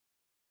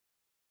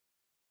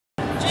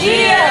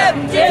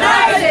GM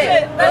denies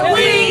it, but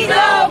we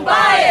don't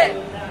buy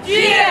it.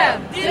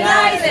 GM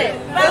denies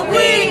it, but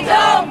we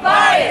don't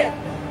buy it.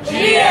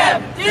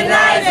 GM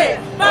denies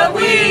it, but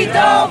we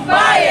don't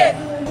buy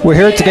it. We're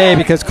here today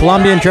because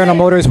Colombian General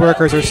Motors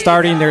workers are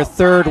starting their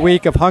third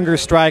week of hunger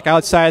strike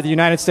outside the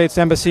United States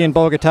Embassy in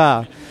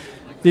Bogota.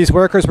 These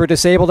workers were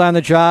disabled on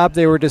the job.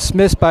 They were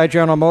dismissed by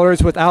General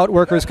Motors without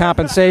workers'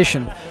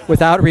 compensation,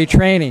 without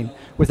retraining,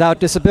 without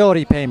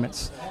disability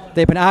payments.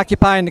 They've been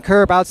occupying the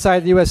curb outside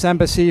the U.S.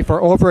 Embassy for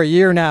over a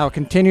year now,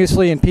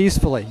 continuously and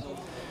peacefully.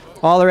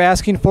 All they're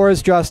asking for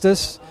is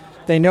justice.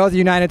 They know the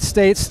United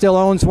States still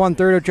owns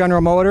 1/3 of General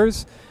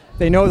Motors.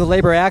 They know the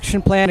labor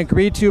action plan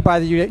agreed to by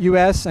the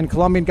U.S. and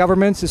Colombian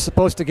governments is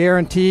supposed to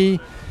guarantee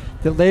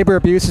that labor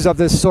abuses of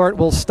this sort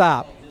will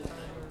stop.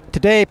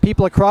 Today,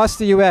 people across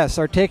the U.S.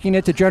 are taking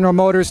it to General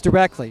Motors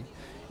directly.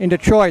 In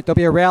Detroit, there'll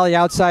be a rally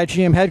outside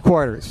GM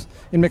headquarters.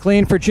 In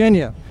McLean,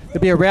 Virginia, there'll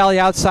be a rally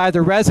outside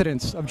the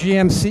residence of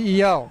GM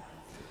CEO.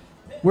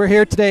 We're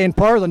here today in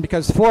Portland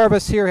because 4 of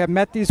us here have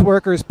met these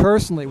workers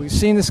personally. We've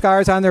seen the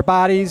scars on their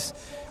bodies.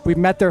 We've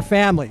met their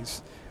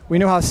families. We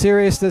know how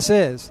serious this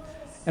is.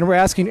 And we're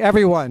asking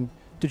everyone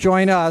to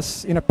join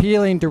us in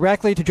appealing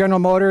directly to General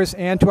Motors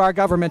and to our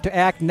government to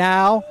act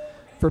now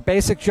for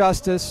basic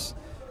justice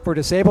for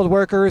disabled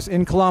workers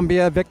in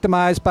Colombia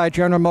victimized by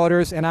General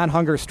Motors and on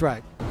hunger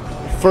strike.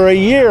 For a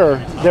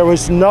year, there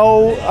was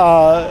no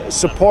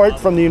support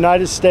from the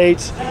United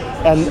States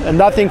and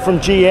nothing from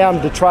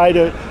GM to try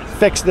to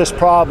fix this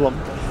problem.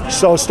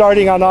 So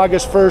starting on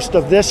August 1st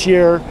of this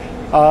year,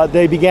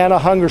 they began a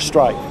hunger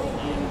strike.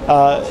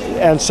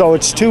 And so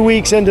it's 2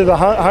 weeks into the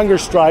hunger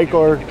strike,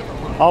 or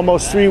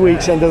almost 3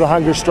 weeks into the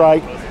hunger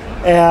strike.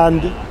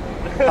 And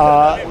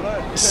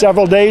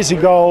several days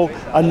ago,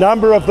 a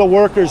number of the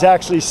workers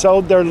actually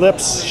sewed their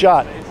lips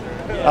shut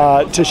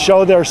to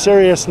show their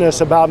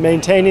seriousness about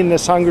maintaining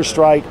this hunger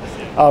strike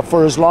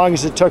for as long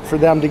as it took for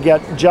them to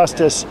get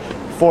justice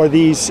for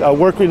these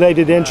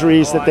work-related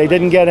injuries that they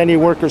didn't get any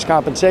workers'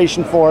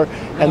 compensation for,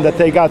 and that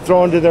they got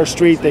thrown to their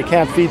street. They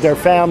can't feed their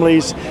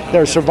families.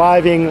 They're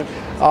surviving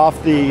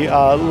off the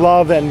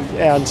love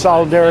and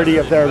solidarity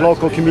of their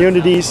local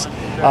communities.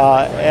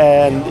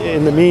 And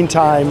in the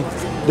meantime,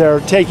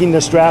 they're taking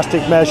this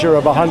drastic measure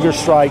of a hunger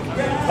strike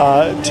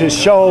to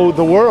show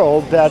the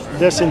world that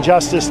this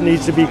injustice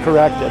needs to be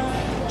corrected.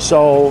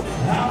 So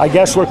I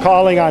guess we're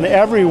calling on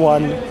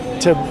everyone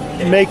to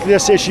make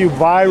this issue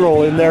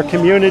viral in their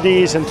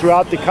communities and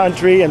throughout the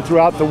country and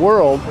throughout the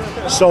world,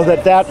 so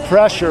that that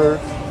pressure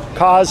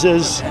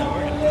causes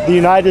the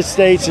United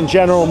States and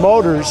General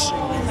Motors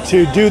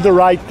to do the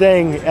right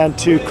thing and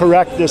to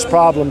correct this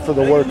problem for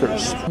the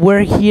workers.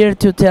 We're here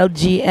to tell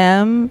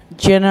GM,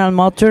 General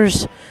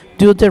Motors,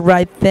 do the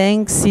right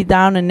thing, sit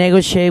down and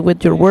negotiate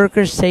with your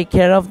workers, take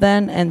care of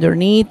them and their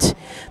needs.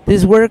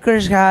 These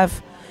workers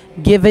have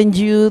given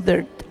you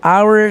their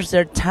hours,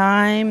 their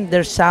time,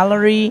 their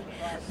salary.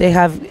 They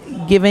have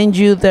given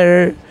you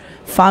their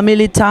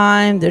family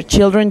time, their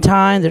children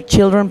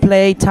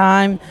play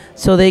time,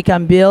 so they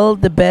can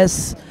build the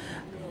best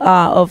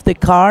of the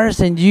cars,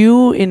 and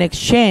you in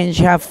exchange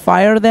have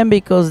fired them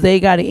because they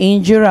got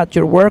injured at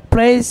your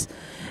workplace,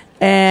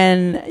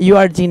 and you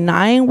are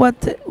denying what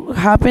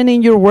happened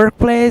in your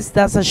workplace.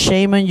 That's a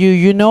shame on you.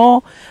 You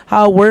know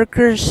how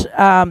workers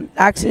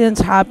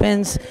accidents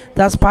happens.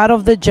 That's part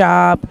of the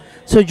job.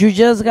 So you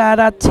just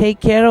gotta take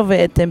care of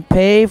it and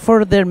pay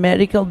for their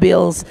medical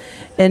bills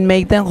and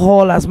make them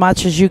whole as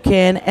much as you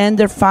can, and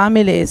their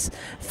families.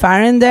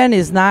 Firing them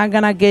is not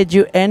gonna get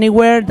you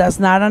anywhere. That's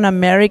not an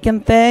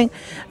American thing.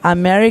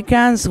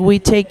 Americans, we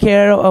take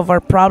care of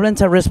our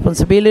problems, our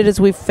responsibilities,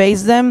 we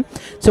face them.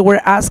 So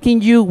we're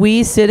asking you,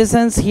 we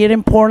citizens here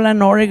in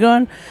Portland,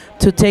 Oregon,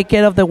 to take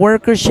care of the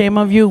workers. Shame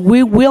on you.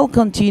 We will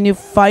continue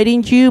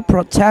fighting you,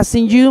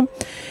 protesting you,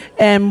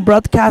 and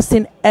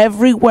broadcasting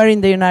everywhere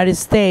in the United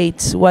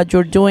States what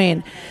you're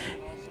doing.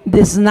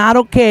 This is not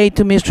okay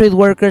to mistreat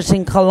workers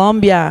in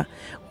Colombia.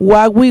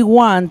 What we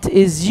want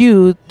is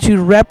you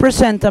to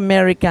represent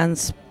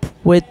Americans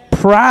with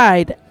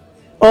pride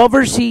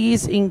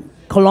overseas, in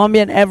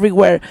Colombia and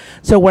everywhere.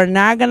 So we're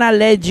not gonna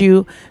let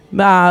you,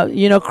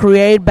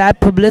 create bad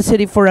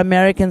publicity for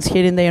Americans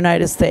here in the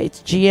United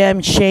States.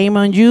 GM, shame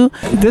on you.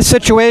 This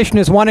situation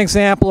is one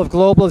example of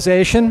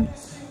globalization.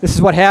 This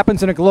is what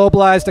happens in a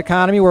globalized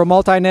economy where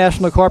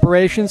multinational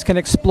corporations can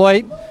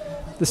exploit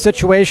the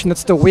situation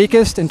that's the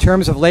weakest in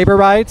terms of labor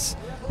rights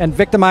and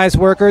victimize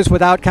workers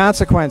without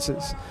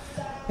consequences.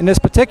 In this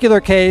particular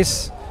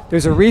case,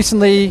 there's a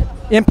recently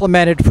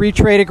implemented free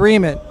trade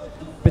agreement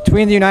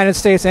between the United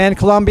States and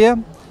Colombia.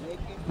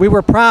 We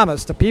were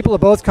promised, the people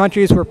of both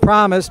countries were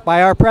promised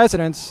by our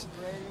presidents,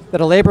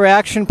 that a labor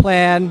action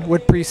plan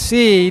would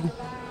precede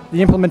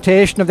the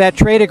implementation of that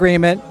trade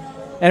agreement,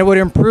 and it would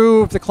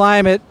improve the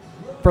climate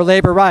for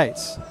labor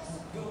rights.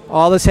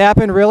 All that's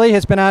happened really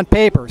has been on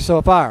paper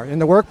so far. In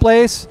the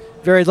workplace,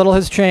 very little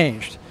has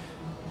changed.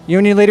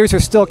 Union leaders are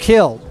still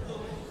killed.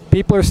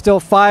 People are still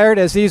fired,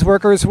 as these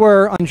workers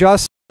were,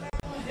 unjustly.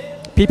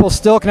 People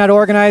still cannot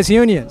organize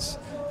unions.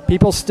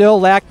 People still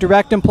lack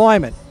direct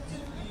employment.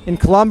 In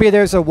Colombia,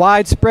 there's a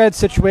widespread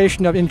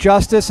situation of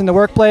injustice in the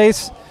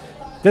workplace.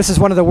 This is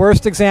one of the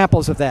worst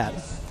examples of that.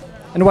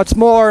 And what's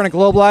more, in a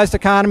globalized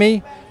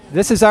economy,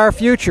 this is our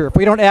future. If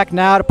we don't act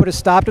now to put a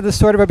stop to this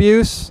sort of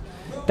abuse,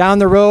 down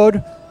the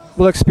road,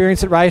 we'll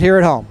experience it right here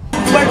at home.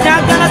 We're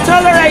not going to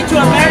tolerate to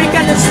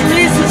American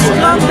sleazy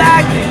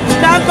scumbag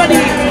company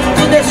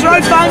to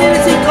destroy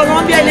families in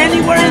Colombia and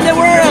anywhere in the